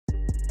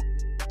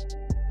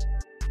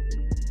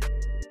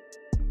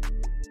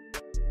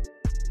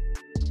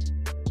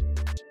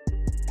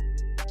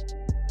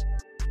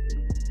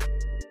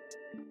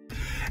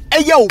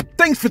Hey yo,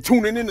 thanks for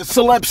tuning in to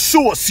Celeb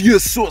Source, your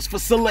source for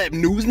celeb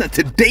news. Now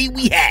today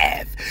we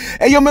have,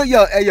 we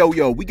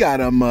got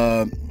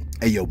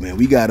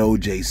we got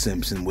OJ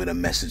Simpson with a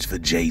message for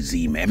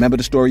Jay-Z, man. Remember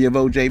the story of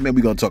OJ, man?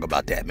 We're gonna talk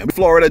about that, man.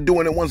 Florida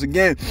doing it once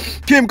again.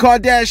 Kim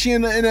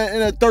Kardashian in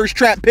a thirst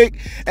trap pic,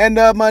 and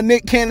my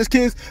Nick Cannon's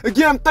kids.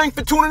 Again, thanks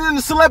for tuning in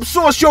to Celeb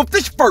Source. Yo, if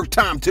this is your first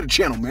time to the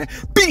channel, man,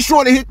 be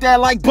sure to hit that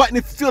like button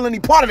if you feel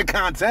any part of the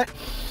content.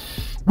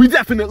 We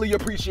definitely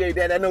appreciate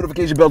that. That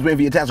notification bell's waiting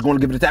for your tap, so go on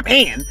and give it a tap.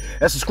 And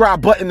that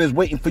subscribe button is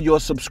waiting for your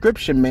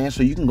subscription, man,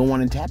 so you can go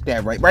on and tap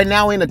that right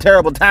now. Ain't a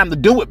terrible time to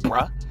do it,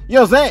 bruh. You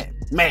know what I'm saying?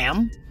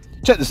 Ma'am.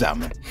 Check this out,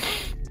 man.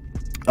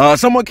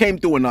 Someone came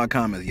through in our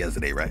comments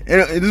yesterday, right?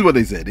 And this is what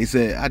they said. They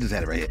said, I just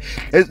had it right here.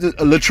 It's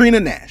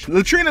Latrina Nash.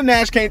 Latrina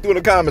Nash came through in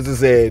the comments and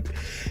said,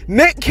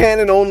 Nick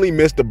Cannon only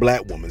missed a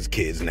black woman's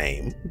kid's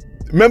name.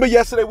 Remember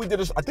yesterday we did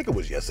this, I think it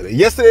was yesterday.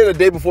 Yesterday or the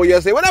day before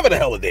yesterday, whatever the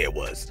hell the day it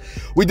was.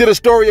 We did a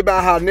story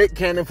about how Nick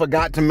Cannon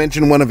forgot to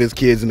mention one of his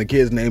kids, and the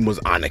kid's name was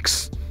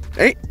Onyx.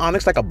 Ain't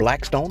Onyx like a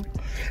black stone?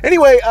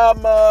 Anyway,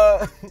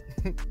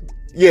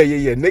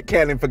 yeah. Nick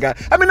Cannon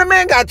forgot. I mean, the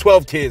man got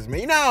 12 kids, man.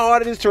 You know how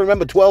hard it is to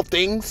remember 12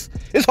 things?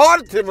 It's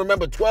hard to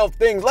remember 12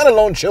 things, let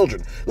alone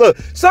children. Look,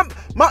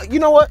 you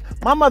know what?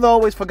 My mother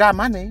always forgot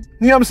my name.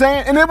 You know what I'm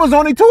saying? And it was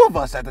only 2 of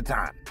us at the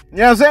time. You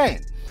know what I'm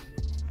saying?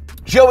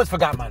 She always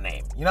forgot my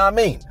name. You know what I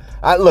mean?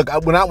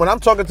 When I'm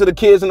talking to the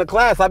kids in the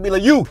class, I'd be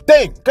like, you,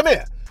 Thing, come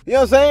here. You know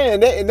what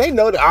I'm saying? And they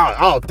know that,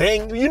 oh,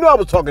 Thing, you know I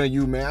was talking to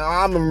you, man.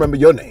 I'm gonna remember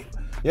your name.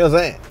 You know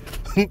what I'm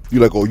saying?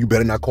 You're like, oh, you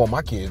better not call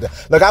my kids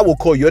that. Like, I will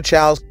call your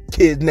child's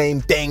kid's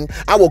name Thing.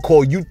 I will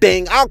call you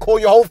Thing. I'll call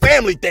your whole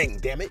family Thing,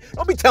 damn it.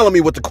 Don't be telling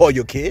me what to call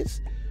your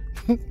kids.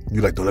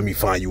 You like, don't let me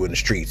find you in the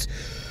streets.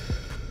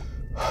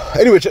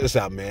 Anyway, check this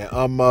out, man.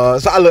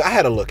 So I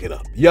had to look it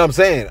up. You know what I'm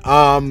saying?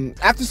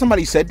 After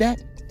somebody said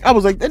that, I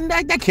was like,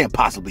 that can't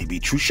possibly be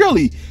true.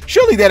 Surely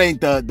that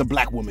ain't the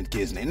black woman's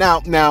kid's name.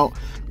 Now,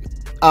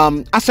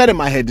 I said in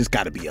my head, this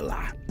got to be a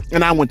lie.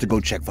 And I went to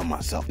go check for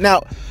myself.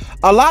 Now,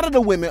 a lot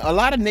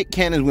of Nick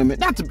Cannon's women,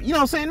 not to, you know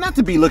what I'm saying, not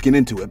to be looking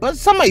into it, but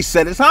somebody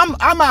said it, so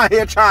I'm out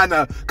here trying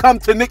to come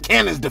to Nick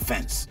Cannon's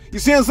defense. You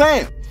see what I'm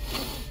saying?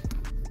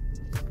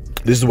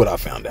 This is what I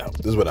found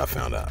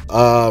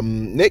out.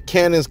 Nick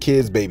Cannon's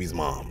kids' babies'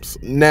 moms.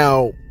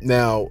 Now,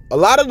 a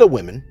lot of the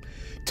women,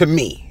 to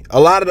me,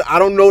 I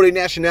don't know their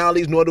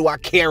nationalities, nor do I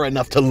care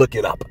enough to look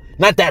it up.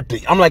 Not that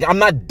deep. I'm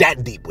not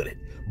that deep with it.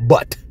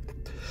 But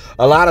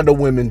a lot of the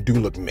women do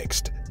look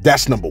mixed.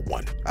 That's number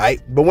one, all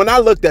right? But when I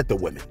looked at the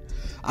women,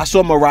 I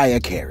saw Mariah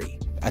Carey.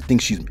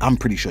 I'm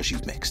pretty sure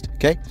she's mixed,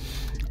 okay?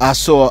 I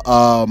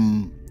saw,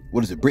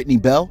 Brittany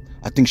Bell.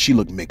 I think she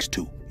looked mixed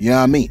too. You know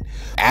what I mean?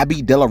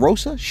 Abby De La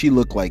Rosa, she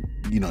looked like,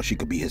 you know, she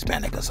could be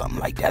Hispanic or something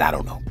like that. I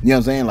don't know. You know what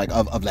I'm saying? Like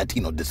of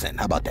Latino descent.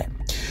 How about that?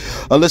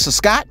 Alyssa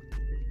Scott.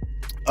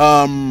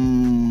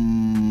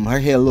 Her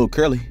hair a little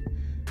curly.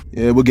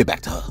 Yeah, we'll get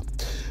back to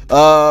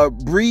her.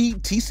 Bree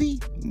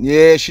TC.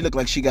 Yeah, she looked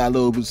like she got a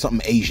little bit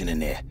something Asian in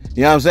there.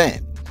 You know what I'm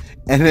saying?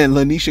 And then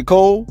Lanisha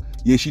Cole.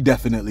 Yeah, she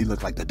definitely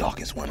looked like the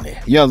darkest one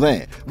there. You know what I'm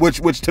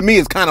saying? Which to me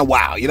is kind of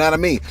wild. You know what I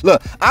mean?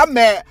 Look, I'm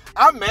mad.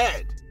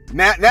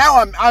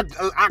 Now I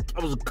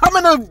was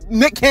coming to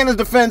Nick Cannon's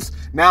defense.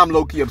 Now I'm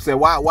low-key upset.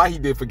 Why he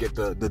did forget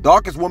the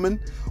darkest woman?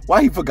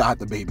 Why he forgot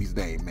the baby's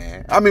name,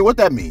 man? I mean, what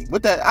that mean?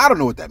 I don't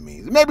know what that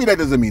means. Maybe that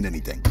doesn't mean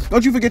anything.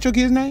 Don't you forget your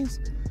kids' names?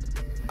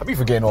 I be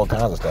forgetting all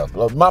kinds of stuff.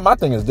 Look, my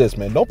thing is this,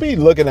 man. Don't be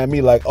looking at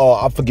me like, oh,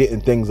 I'm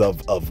forgetting things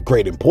of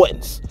great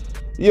importance.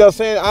 You know what I'm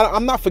saying?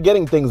 I'm not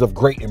forgetting things of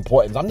great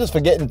importance. I'm just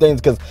forgetting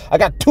things because I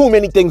got too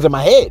many things in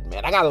my head,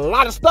 man. I got a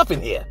lot of stuff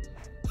in here.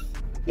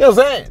 You know what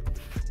I'm saying?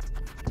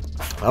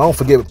 I don't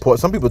forget important.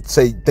 Some people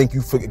think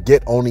you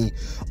forget only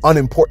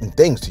unimportant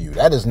things to you.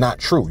 That is not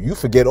true. You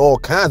forget all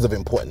kinds of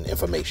important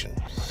information.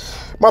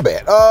 My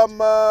bad.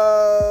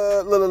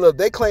 Look,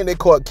 they claim they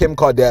caught Kim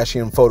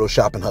Kardashian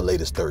photoshopping her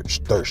latest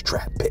thirst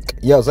trap pic.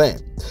 You know what I'm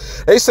saying?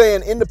 They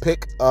saying in the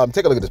pic,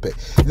 take a look at this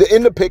pic.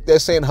 In the pic, they're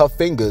saying her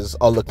fingers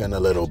are looking a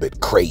little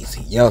bit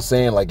crazy. You know what I'm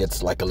saying? Like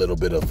it's like a little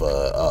bit of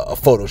a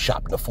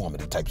Photoshop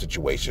deformity type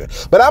situation.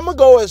 But I'm gonna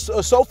go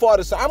so far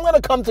to say I'm gonna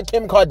come to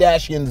Kim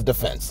Kardashian's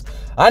defense.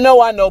 I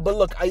know, but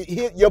look,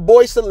 your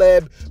boy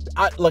Celeb.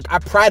 I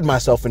pride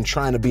myself in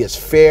trying to be as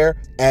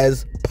fair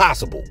as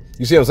possible.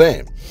 You see what I'm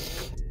saying?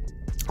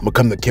 I'm gonna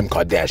come to Kim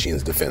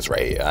Kardashian's defense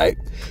right here, all right?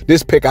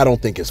 This pic I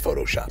don't think is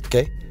photoshopped,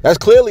 okay? That's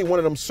clearly one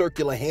of them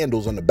circular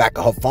handles on the back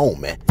of her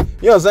phone, man. You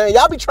know what I'm saying?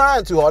 Y'all be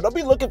trying too hard. Don't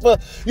be looking for,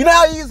 you know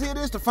how easy it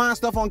is to find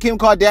stuff on Kim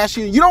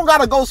Kardashian? You don't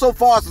gotta go so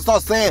far as to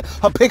start saying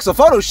her pics are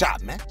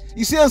photoshopped, man.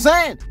 You see what I'm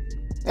saying?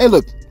 Hey,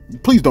 look,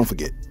 please don't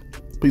forget.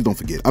 Please don't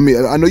forget. I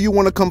mean, I know you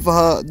want to come for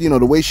her, you know,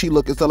 the way she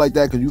look and stuff like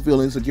that because you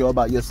feel insecure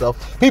about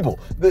yourself. People,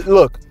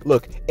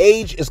 look,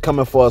 age is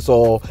coming for us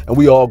all, and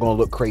we all gonna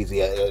look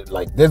crazy.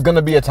 Like, there's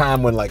gonna be a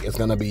time when, like, it's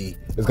gonna be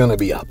up. You know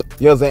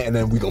what I'm saying? And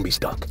then we gonna be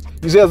stuck.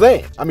 You see what I'm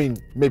saying? I mean,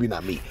 maybe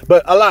not me,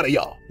 but a lot of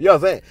y'all. You know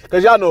what I'm saying?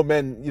 Because y'all know,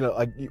 men, you know,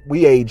 like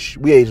we age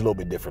a little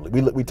bit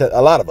differently.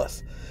 A lot of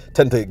us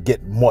tend to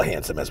get more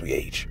handsome as we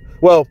age.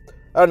 Well,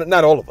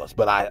 Not all of us,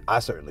 but I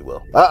certainly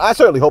will. I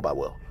certainly hope I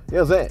will. You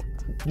know what I'm saying?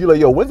 You like,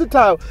 yo, when's the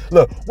time?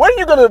 Look, when are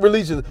you gonna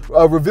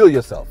reveal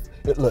yourself?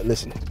 Look,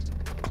 listen.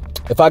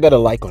 If I got a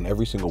like on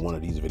every single one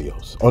of these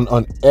videos,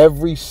 on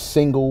every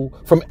single,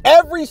 from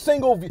every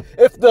single view,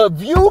 if the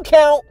view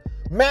count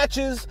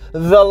matches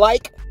the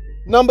like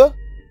number,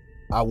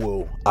 I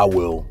will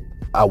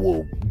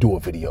do a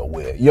video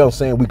where, you know what I'm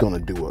saying, we're gonna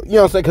do it. You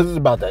know what I'm saying? Because it's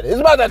about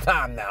that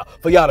time now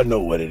for y'all to know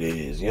what it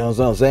is. You know what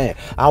I'm saying?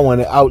 I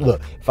want all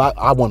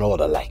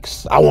the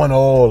likes. I want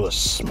all the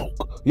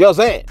smoke. You know what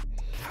I'm saying?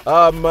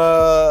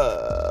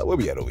 Where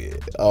we at over here?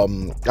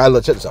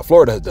 Check this out.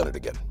 Florida has done it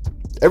again.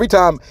 Every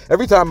time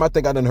I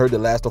think I done heard the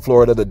last of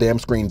Florida, the damn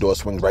screen door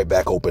swings right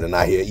back open and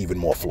I hear even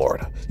more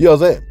Florida. You know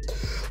what I'm saying?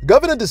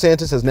 Governor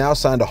DeSantis has now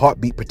signed a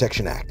Heartbeat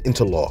Protection Act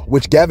into law,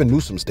 which Gavin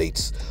Newsom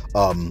states,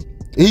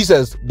 he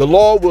says the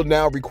law will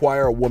now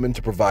require a woman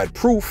to provide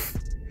proof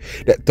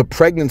that the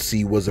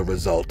pregnancy was a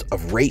result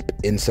of rape,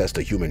 incest,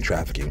 or human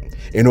trafficking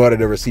in order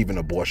to receive an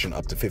abortion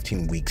up to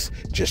 15 weeks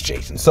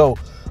gestation. So,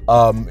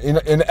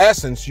 in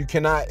essence, you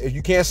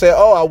can't say,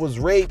 oh, I was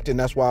raped and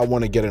that's why I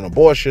want to get an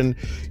abortion.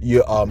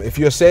 If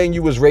you're saying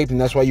you was raped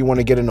and that's why you want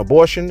to get an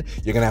abortion,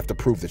 you're going to have to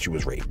prove that you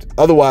was raped.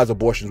 Otherwise,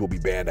 abortions will be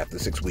banned after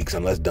 6 weeks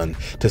unless done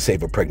to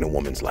save a pregnant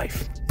woman's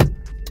life.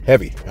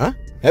 Heavy, huh?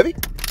 Heavy?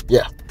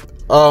 Yeah.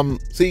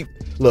 See,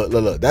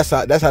 look, that's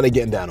how they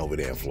getting down over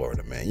there in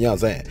Florida, man. You know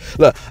what I'm saying?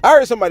 Look, I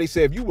heard somebody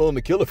say, if you're willing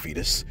to kill a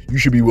fetus, you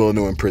should be willing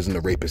to imprison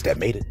the rapist that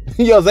made it.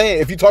 You know what I'm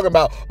saying? If you're talking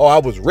about, oh, I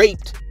was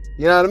raped,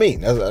 you know what I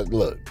mean?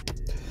 Look,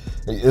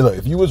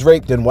 if you was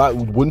raped, then why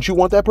wouldn't you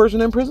want that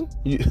person in prison?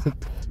 You know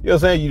what I'm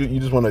saying? You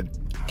just want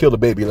to kill the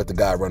baby and let the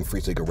guy run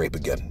free so he can rape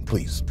again,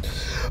 please.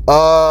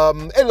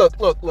 Hey,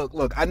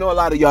 look, I know a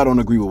lot of y'all don't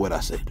agree with what I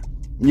said.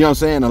 You know what I'm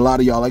saying? A lot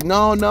of y'all like,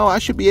 no, I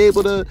should be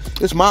able to,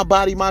 it's my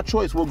body, my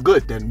choice. Well,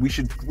 good, then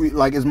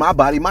it's my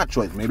body, my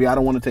choice. Maybe I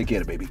don't want to take care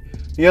of the baby.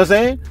 You know what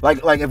I'm saying?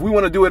 Like if we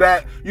want to do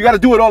it you got to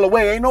do it all the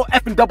way. Ain't no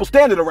effing double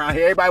standard around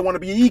here. Everybody want to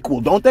be equal,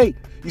 don't they?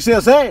 You see what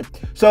I'm saying?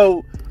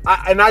 So,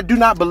 I do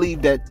not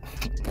believe that,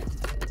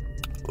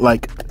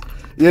 like,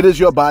 it is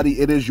your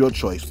body, it is your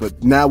choice.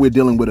 But now we're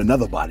dealing with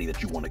another body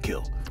that you want to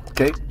kill.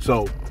 Okay?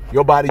 So,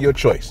 your body, your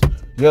choice.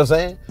 You know what I'm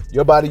saying?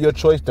 Your body, your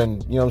choice,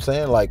 then, you know what I'm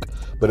saying? Like,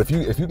 but if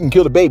you can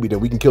kill the baby,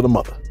 then we can kill the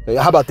mother. Hey,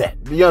 how about that?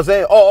 You know what I'm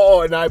saying?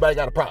 Oh, and now everybody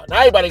got a problem. Now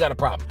everybody got a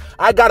problem.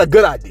 I got a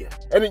good idea.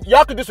 And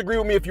y'all can disagree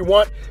with me if you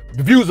want.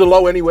 The views are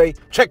low anyway.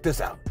 Check this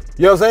out.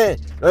 You know what I'm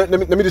saying?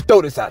 Let me just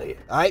throw this out here.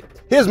 All right?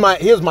 Here's my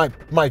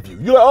view.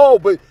 You're like, oh,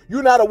 but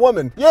you're not a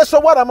woman. Yeah, so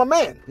what? I'm a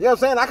man. You know what I'm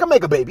saying? I can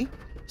make a baby.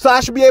 So I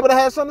should be able to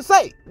have something to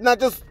say. Not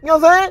just, you know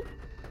what I'm saying?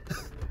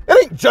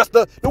 It ain't just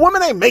the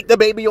woman ain't make the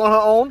baby on her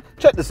own.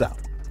 Check this out.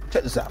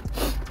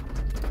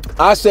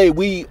 I say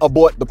we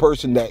abort the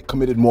person that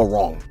committed more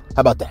wrong.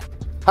 How about that?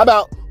 How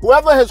about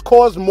whoever has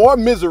caused more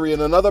misery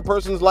in another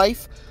person's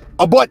life,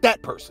 abort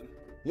that person.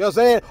 You know what I'm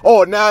saying?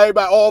 Oh, now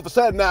everybody, all of a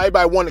sudden, now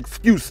everybody want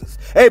excuses.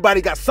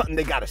 Everybody got something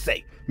they got to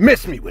say.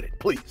 Miss me with it,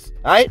 please.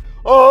 All right?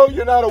 Oh,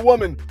 you're not a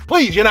woman.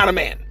 Please, you're not a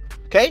man.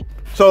 Okay?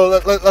 So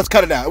let's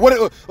cut it out.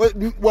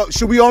 What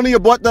should we only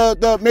abort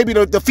maybe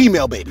the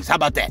female babies? How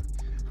about that?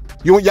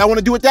 Y'all want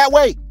to do it that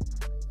way?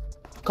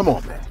 Come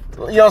on, man. You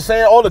know what I'm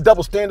saying? All the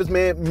double standards,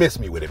 man, miss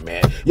me with it,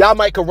 man. Y'all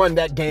might could run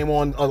that game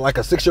on like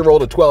a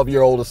 6-year-old or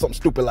 12-year-old or something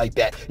stupid like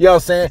that. You know what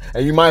I'm saying?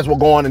 And you might as well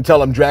go on and tell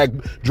them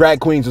drag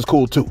queens is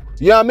cool too.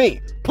 You know what I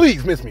mean?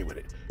 Please miss me with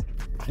it.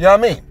 You know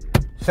what I mean?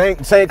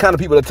 Same kind of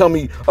people that tell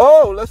me,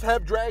 oh, let's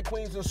have drag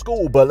queens in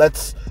school, but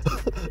let's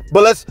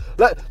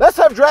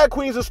have drag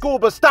queens in school,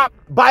 but stop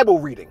Bible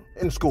reading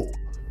in school.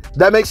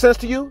 That makes sense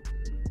to you?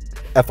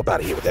 F up out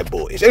of here with that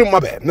bullshit. Hey, my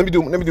bad. Let me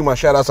do my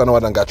shout outs. I know I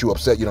done got you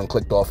upset. You done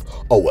clicked off.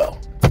 Oh well.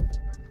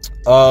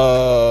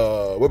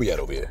 Where we at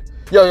over here?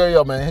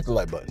 Yo, man, hit the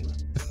like button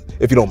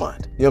if you don't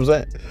mind. You know what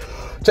I'm saying?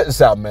 Check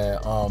this out, man.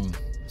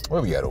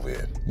 Where we at over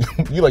here?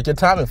 You like your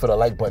timing for the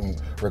like button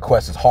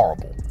request is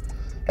horrible.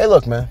 Hey,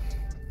 look, man.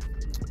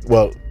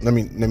 Well, let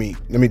me.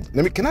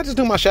 Can I just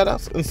do my shout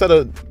outs instead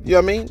of, you know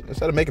what I mean?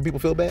 Instead of making people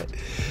feel bad.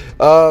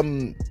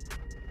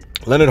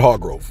 Leonard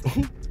Hargrove.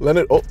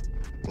 Leonard.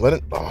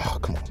 Oh,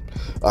 come on.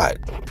 All right,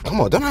 come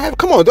on.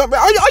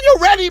 Are you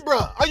ready, bro?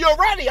 Are you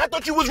ready? I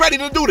thought you was ready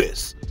to do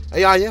this.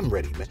 Hey, I am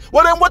ready, man.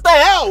 Well, then what the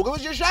hell?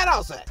 Where's your shout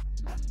outs at?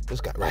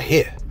 This guy right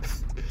here.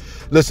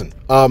 Listen,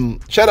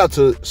 shout out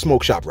to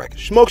Smoke Shop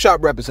Records. Smoke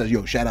Shop Records says,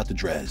 yo, shout out to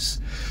Drez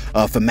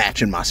for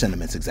matching my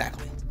sentiments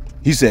exactly.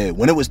 He said,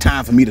 when it was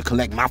time for me to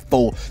collect my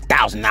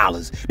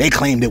 $4,000, they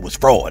claimed it was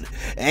fraud.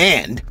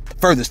 And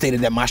further stated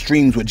that my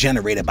streams were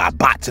generated by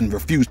bots and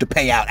refused to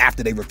pay out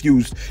after they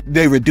reduced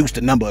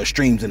the number of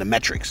streams in the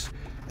metrics.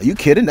 Are you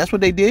kidding? That's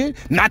what they did?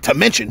 Not to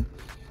mention,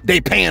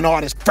 they paying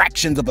artists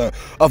fractions of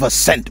a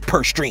cent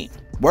per stream.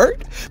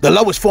 Word? The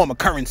lowest form of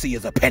currency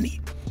is a penny.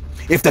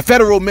 If the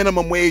federal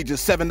minimum wage is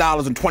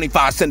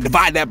 $7.25,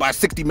 divide that by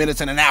 60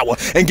 minutes in an hour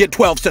and get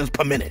 12 cents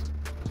per minute.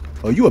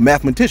 Oh, you a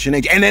mathematician,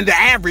 ain't you? And then the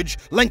average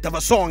length of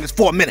a song is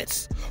 4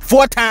 minutes.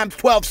 4 times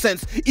 12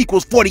 cents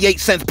equals 48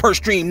 cents per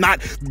stream, not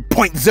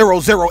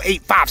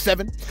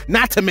 0.00857.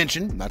 Not to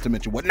mention,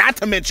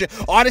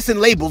 artists and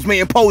labels may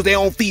impose their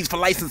own fees for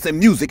licensing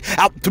music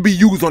out to be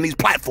used on these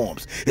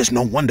platforms. It's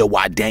no wonder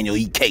why Daniel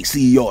E.K.,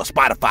 CEO of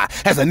Spotify,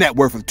 has a net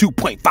worth of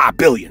 $2.5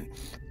 billion.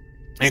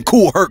 And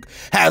Kool Herc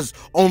has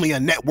only a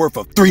net worth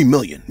of $3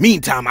 million.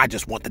 Meantime, I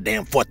just want the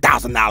damn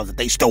 $4,000 that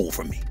they stole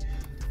from me.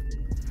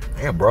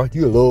 Damn, bro,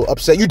 you a little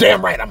upset. You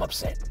damn right I'm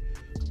upset.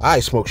 I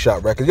ain't Smoke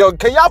Shot Records. Yo,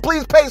 can y'all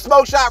please pay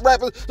Smoke Shot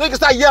Records so they can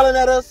start yelling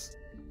at us?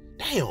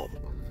 Damn.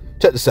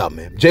 Check this out,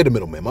 man. Jay the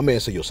Middleman. My man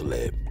said you're a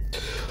celeb.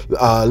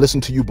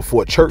 Listened to you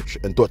before church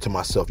and thought to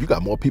myself, you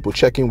got more people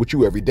check in with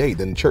you every day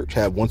than church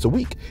have once a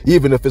week,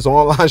 even if it's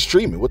online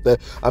streaming. What the?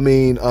 I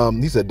mean,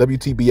 he said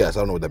WTBS. I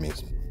don't know what that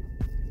means.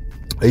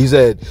 He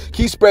said,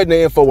 keep spreading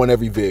the info on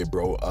every vid,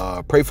 bro.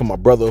 Pray for my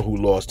brother who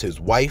lost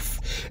his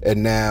wife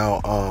and now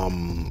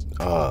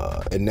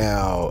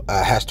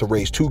has to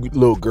raise 2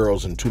 little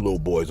girls and 2 little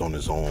boys on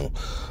his own.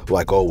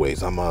 Like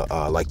always, I'm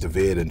like the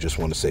vid and just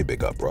want to say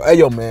big up, bro. Hey,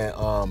 yo, man. You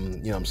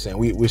know what I'm saying?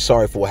 We're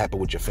sorry for what happened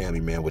with your family,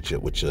 man, with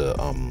your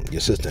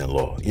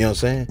sister-in-law. You know what I'm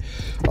saying?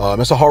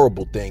 It's a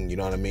horrible thing. You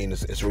know what I mean?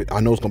 I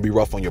know it's gonna be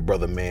rough on your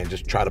brother, man.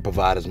 Just try to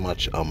provide as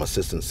much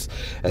assistance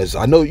as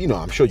I know. You know,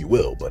 I'm sure you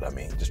will, but I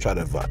mean, just try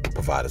to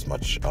provide as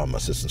much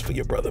assistance for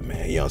your brother,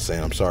 man. You know what I'm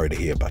saying? I'm sorry to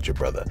hear about your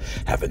brother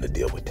having to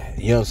deal with that.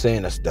 You know what I'm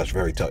saying? That's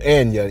very tough.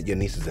 And your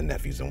nieces and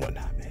nephews and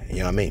whatnot, man. You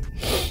know what I mean?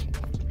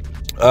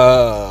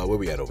 Where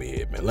we at over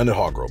here, man? Leonard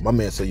Hargrove. My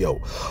man said, yo,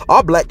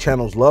 our black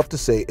channels love to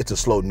say it's a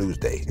slow news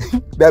day.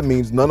 That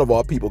means none of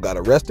our people got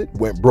arrested,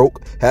 went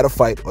broke, had a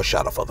fight, or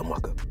shot a father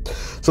mucker.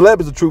 Celeb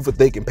is the truth if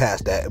they can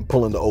pass that and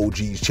pulling the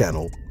OG's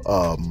channel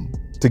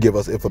to give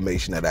us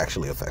information that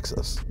actually affects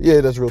us. Yeah,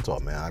 that's real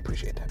talk, man. I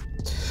appreciate that.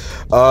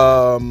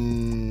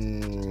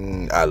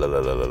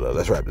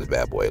 Let's wrap this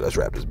bad boy.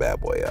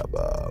 Up.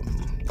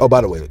 Oh,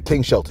 by the way,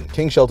 King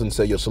Shelton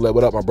said, yo, Celeb,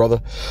 what up, my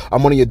brother?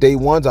 I'm one of your day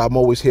ones. I'm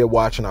always here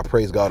watching. I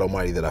praise God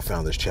Almighty that I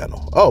found this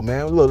channel. Oh,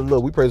 man,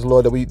 look, we praise the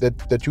Lord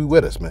that you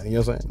with us, man. You know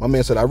what I'm saying? My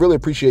man said, I really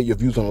appreciate your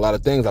views on a lot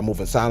of things. I move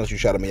in silence. You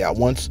shouted me out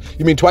once.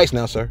 You mean twice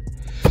now, sir?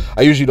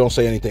 I usually don't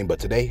say anything, but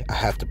today I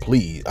have to.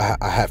 Please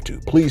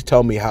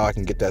tell me how I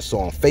can get that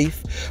song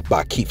Faith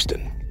by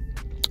Houston.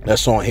 That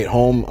song hit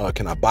home.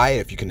 Can I buy it?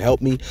 If you can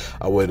help me,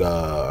 I would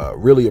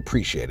really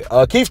appreciate it.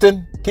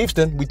 Houston,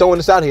 we throwing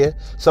this out here.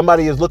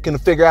 Somebody is looking to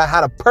figure out how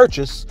to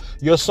purchase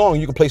your song.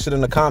 You can place it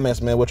in the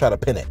comments, man. We'll try to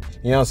pin it.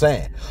 You know what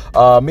I'm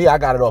saying? Me, I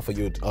got it off of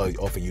YouTube. You know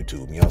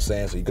what I'm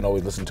saying? So you can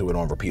always listen to it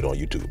on repeat on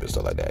YouTube and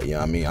stuff like that. You know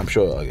what I mean? I'm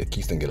sure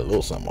Houston get a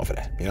little something off of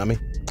that. You know what I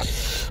mean?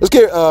 Let's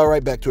get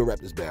right back to it. Wrap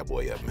this bad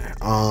boy up, man.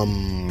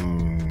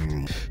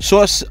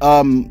 Source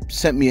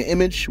sent me an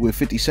image with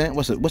 50 Cent.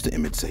 What's the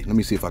image say? Let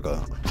me see if I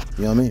can.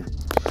 You know what I mean?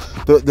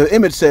 The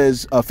image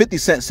says 50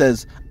 Cent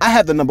says, I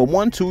have the number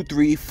 1, 2,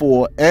 3,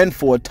 4, and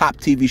 4 top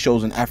TV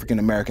shows in African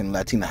American and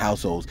Latina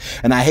households,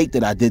 and I hate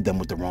that I did them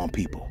with the wrong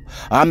people.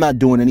 I'm not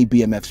doing any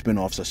BMF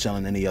spinoffs or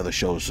selling any other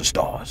shows to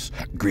stars.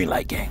 Green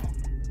Light Gang.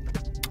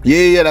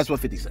 Yeah, that's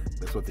what 50 said.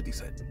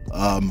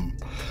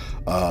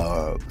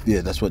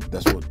 Yeah, that's what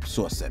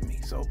Source sent me.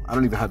 So I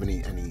don't even have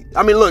any.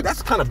 I mean, look,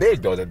 that's kind of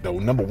big though.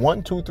 Number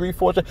 1, 2, 3,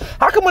 4.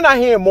 How come we're not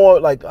hearing more?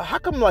 Like, how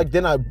come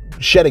they're not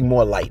shedding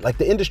more light? Like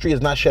the industry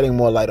is not shedding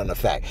more light on the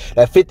fact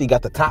that 50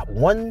 got the top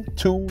 1,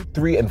 2,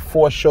 3, and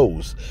 4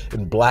 shows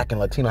in Black and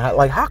Latino.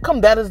 Like, how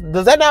come that is?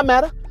 Does that not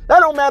matter?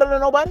 That don't matter to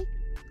nobody.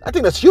 I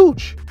think that's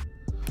huge.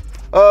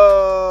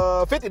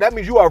 50. That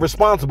means you are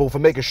responsible for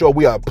making sure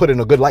we are put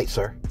in a good light,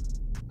 sir.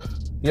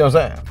 You know what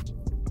I'm saying?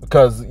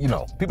 Because, you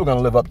know, people are going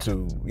to live up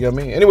to, you know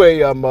what I mean?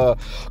 Anyway,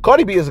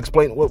 Cardi B is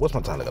explaining, what's my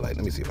time looking like?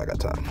 Let me see if I got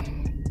time.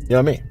 You know what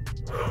I mean?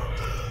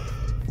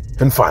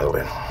 And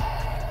finally,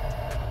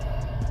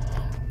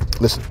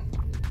 listen,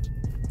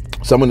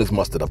 someone has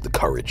mustered up the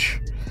courage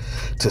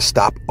to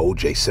stop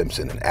O.J.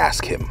 Simpson and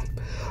ask him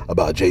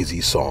about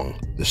Jay-Z's song,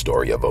 The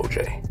Story of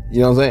O.J.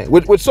 You know what I'm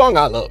saying? Which song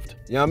I loved.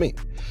 You know what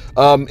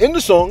I mean? In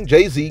the song,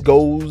 Jay-Z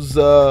goes,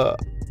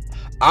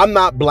 I'm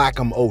not black,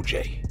 I'm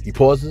O.J. He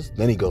pauses,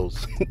 then he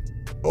goes,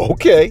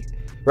 okay,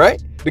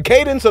 right? The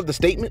cadence of the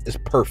statement is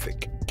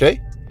perfect, okay?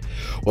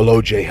 Well,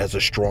 OJ has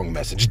a strong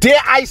message. Dare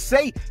I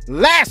say,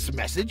 last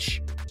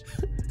message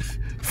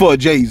for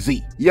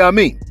Jay-Z. You know what I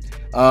mean?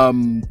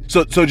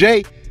 So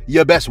Jay,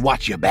 you best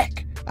watch your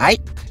back, all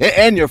right?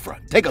 And your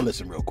front. Take a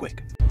listen real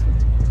quick.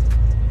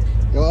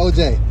 Yo,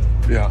 OJ.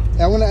 Yeah.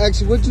 I want to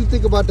ask you, what do you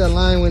think about that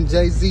line when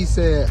Jay-Z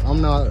said,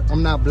 I'm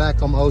not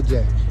black, I'm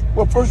OJ?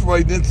 Well, first of all,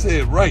 he didn't say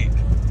it right.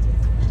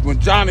 When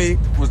Johnny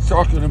was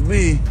talking to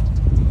me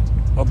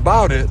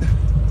about it,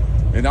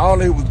 and all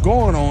they was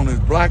going on is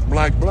black,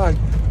 black, black,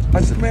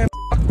 I said, man,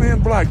 fuck being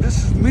black.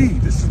 This is me.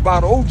 This is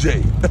about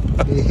OJ.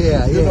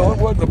 Yeah. You know, it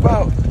wasn't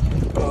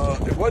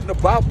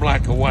about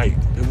black or white.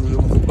 It was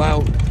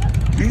about,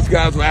 these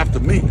guys were after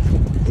me.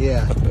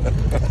 Yeah.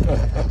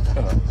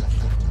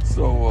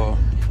 So,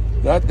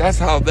 That's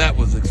how that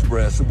was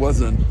expressed. It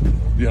wasn't,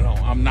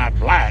 I'm not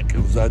black. It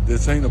was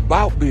this ain't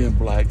about being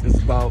black. It's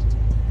about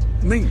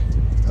me.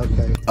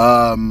 Okay.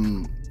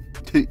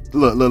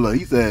 Look.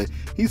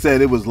 He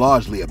said it was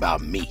largely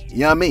about me.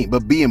 You know what I mean?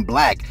 But being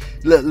black,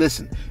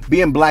 listen,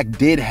 being black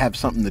did have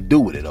something to do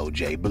with it,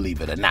 OJ,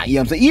 believe it or not. You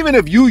know what I'm saying? Even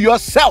if you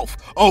yourself,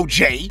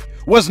 OJ,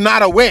 was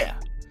not aware.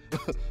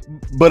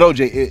 But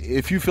OJ,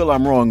 if you feel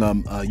I'm wrong,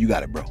 you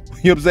got it, bro. You know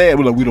what I'm saying?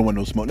 Well, look, we don't want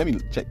no smoke. Let me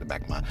check the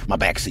back of my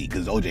back seat,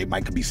 because OJ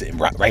could be sitting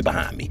right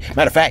behind me.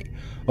 Matter of fact,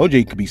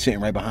 OJ could be sitting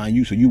right behind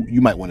you, so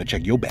you might want to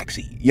check your back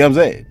seat. You know what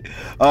I'm saying?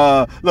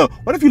 Look,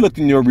 what if you looked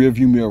in your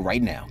rearview mirror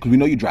right now? Because we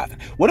know you're driving.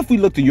 What if we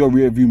looked in your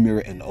rearview mirror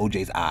and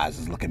OJ's eyes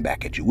is looking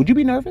back at you? Would you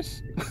be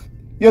nervous? You know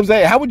what I'm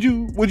saying? How would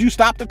you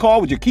stop the car?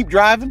 Would you keep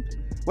driving?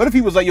 What if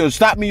he was like, yo,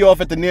 stop me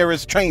off at the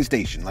nearest train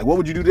station? Like, what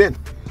would you do then?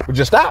 Would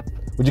you stop?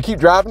 Would you keep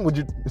driving? Would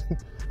you?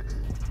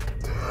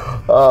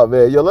 Oh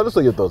man, yo, let us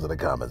know your thoughts in the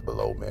comments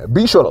below, man.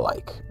 Be sure to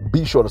like,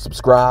 be sure to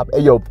subscribe. Hey,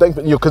 yo, thanks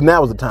for, because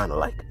now is the time to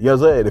like. You know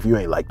what I'm saying? If you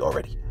ain't liked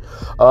already.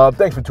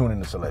 Thanks for tuning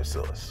in to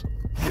Celebs,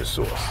 your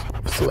source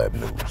for celeb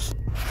news.